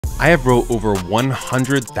I have wrote over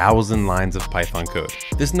 100,000 lines of Python code.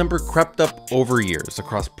 This number crept up over years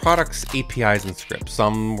across products, APIs, and scripts.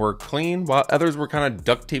 Some were clean, while others were kind of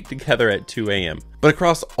duct taped together at 2 a.m. But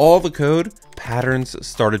across all the code, patterns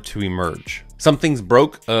started to emerge. Some things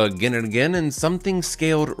broke again and again, and some things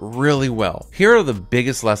scaled really well. Here are the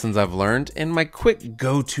biggest lessons I've learned and my quick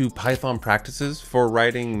go-to Python practices for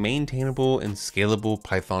writing maintainable and scalable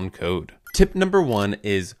Python code. Tip number 1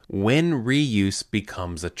 is when reuse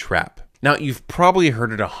becomes a trap. Now, you've probably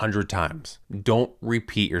heard it 100 times. Don't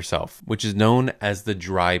repeat yourself, which is known as the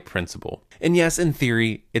dry principle. And yes, in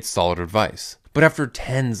theory, it's solid advice. But after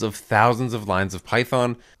tens of thousands of lines of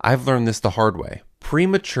Python, I've learned this the hard way.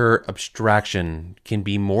 Premature abstraction can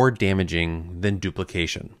be more damaging than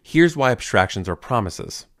duplication. Here's why abstractions are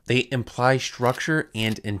promises. They imply structure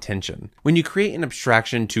and intention. When you create an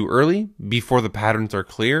abstraction too early, before the patterns are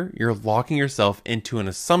clear, you're locking yourself into an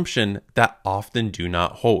assumption that often do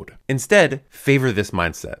not hold. Instead, favor this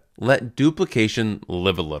mindset. Let duplication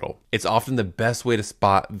live a little. It's often the best way to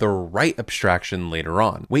spot the right abstraction later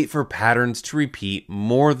on. Wait for patterns to repeat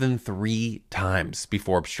more than 3 times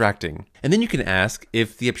before abstracting. And then you can ask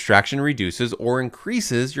if the abstraction reduces or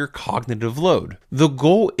increases your cognitive load. The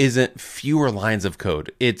goal isn't fewer lines of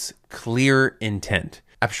code, it's clear intent.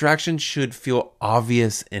 Abstraction should feel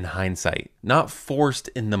obvious in hindsight, not forced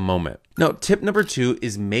in the moment. Now, tip number 2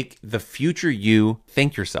 is make the future you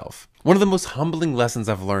thank yourself. One of the most humbling lessons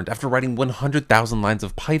I've learned after writing 100,000 lines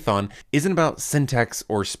of Python isn't about syntax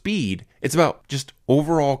or speed, it's about just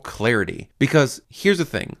overall clarity. Because here's the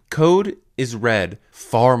thing, code is read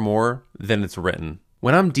far more than it's written.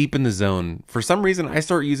 When I'm deep in the zone, for some reason I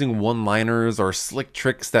start using one-liners or slick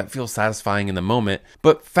tricks that feel satisfying in the moment,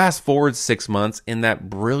 but fast forward 6 months and that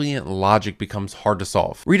brilliant logic becomes hard to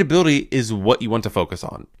solve. Readability is what you want to focus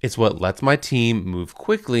on. It's what lets my team move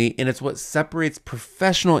quickly, and it's what separates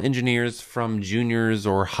professional engineers from juniors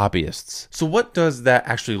or hobbyists. So what does that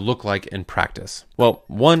actually look like in practice? Well,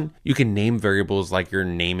 1, you can name variables like you're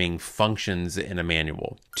naming functions in a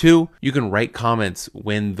manual. 2, you can write comments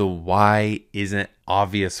when the why isn't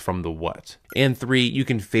obvious from the what. And 3, you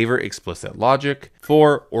can favor explicit logic.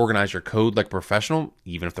 4, organize your code like a professional,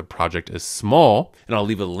 even if the project is small. And I'll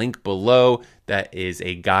leave a link below that is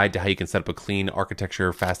a guide to how you can set up a clean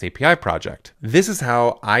architecture fast API project. This is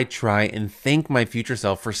how I try and thank my future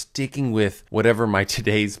self for sticking with whatever my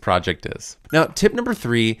today's project is. Now, tip number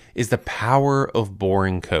 3 is the power of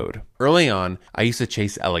boring code. Early on, I used to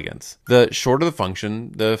chase elegance. The shorter the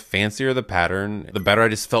function, the fancier the pattern, the better I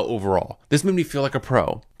just felt overall. This made me feel like a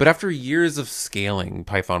pro. But after years of scaling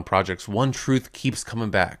Python projects, one truth keeps coming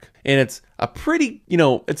back. And it's a pretty,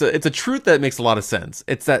 it's a truth that makes a lot of sense.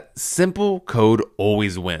 It's that simple code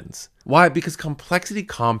always wins. Why? Because complexity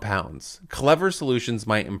compounds. Clever solutions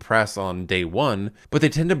might impress on day 1, but they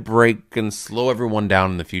tend to break and slow everyone down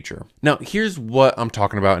in the future. Now, here's what I'm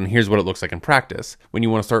talking about, and here's what it looks like in practice when you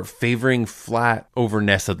want to start favoring flat over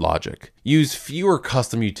nested logic. Use fewer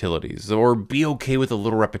custom utilities, or be okay with a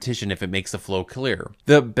little repetition if it makes the flow clear.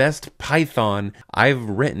 The best Python I've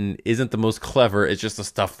written isn't the most clever, it's just the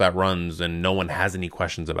stuff that runs and no one has any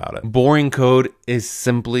questions about it. Boring code is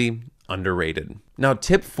simply underrated. Now,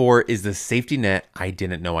 tip 4 is the safety net I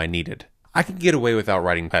didn't know I needed. I can get away without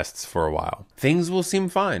writing tests for a while. Things will seem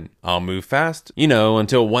fine. I'll move fast,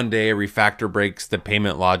 until one day a refactor breaks the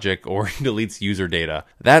payment logic or deletes user data.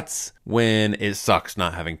 That's when it sucks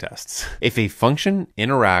not having tests. If a function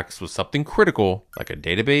interacts with something critical, like a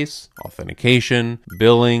database, authentication,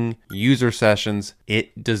 billing, user sessions,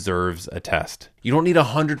 it deserves a test. You don't need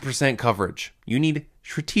 100% coverage. You need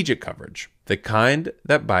strategic coverage. The kind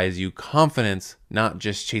that buys you confidence, not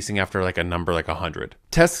just chasing after like a number like 100.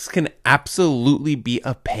 Tests can absolutely be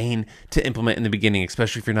a pain to implement in the beginning,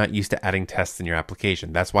 especially if you're not used to adding tests in your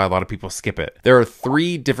application. That's why a lot of people skip it. There are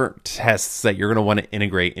 3 different tests that you're going to want to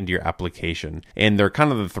integrate into your application, and they're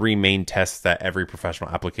kind of the 3 main tests that every professional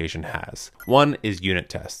application has. 1 is unit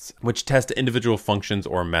tests, which test individual functions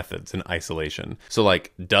or methods in isolation. So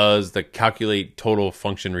like, does the calculate total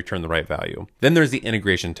function return the right value? Then there's the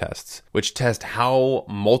integration tests, which test how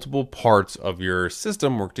multiple parts of your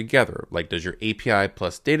system work together. Like, does your API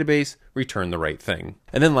plus database return the right thing?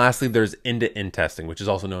 And then lastly, there's end-to-end testing, which is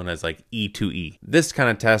also known as like E2E. This kind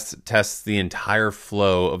of tests the entire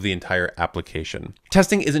flow of the entire application.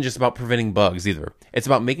 Testing isn't just about preventing bugs either. It's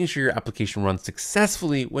about making sure your application runs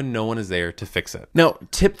successfully when no one is there to fix it. Now,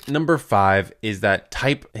 tip number 5 is that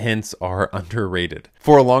type hints are underrated.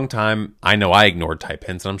 For a long time, I know I ignored type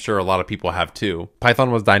hints, and I'm sure a lot of people have too. Python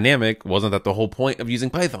was dynamic. Wasn't that the whole point of using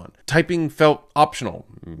Python? Typing felt optional,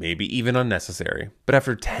 maybe even unnecessary. But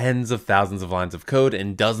after tens of thousands of lines of code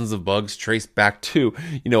and dozens of bugs traced back to,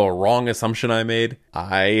 a wrong assumption I made,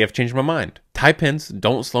 I have changed my mind. Type hints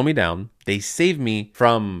don't slow me down. They save me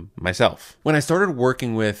from myself. When I started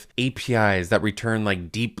working with APIs that return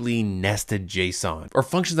like deeply nested JSON or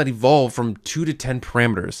functions that evolve from 2 to 10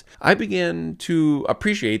 parameters, I began to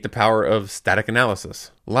appreciate the power of static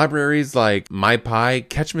analysis. Libraries like MyPy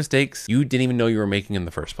catch mistakes you didn't even know you were making in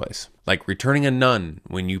the first place, like returning a none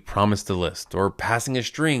when you promised a list, or passing a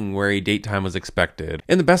string where a date time was expected.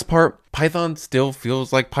 And the best part, Python still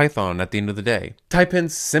feels like Python at the end of the day. Type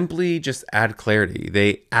hints simply just add clarity.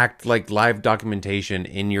 They act like live documentation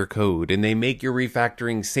in your code, and they make your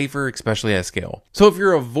refactoring safer, especially at scale. So if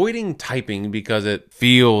you're avoiding typing because it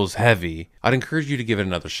feels heavy, I'd encourage you to give it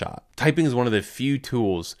another shot. Typing is one of the few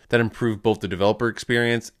tools that improve both the developer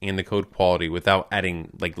experience and the code quality without adding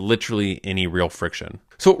literally any real friction.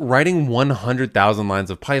 So writing 100,000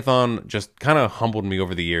 lines of Python just kind of humbled me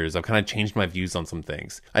over the years. I've kind of changed my views on some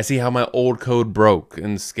things. I see how my old code broke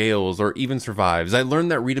and scales or even survives. I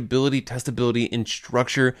learned that readability, testability, and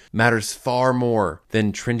structure matters far more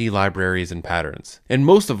than trendy libraries and patterns. And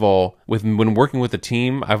most of all, when working with a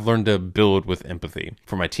team, I've learned to build with empathy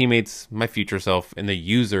for my teammates, my future self, and the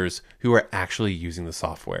users who are actually using the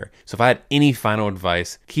software. So if I had any final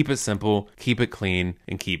advice, keep it simple, keep it clean,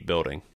 and keep building.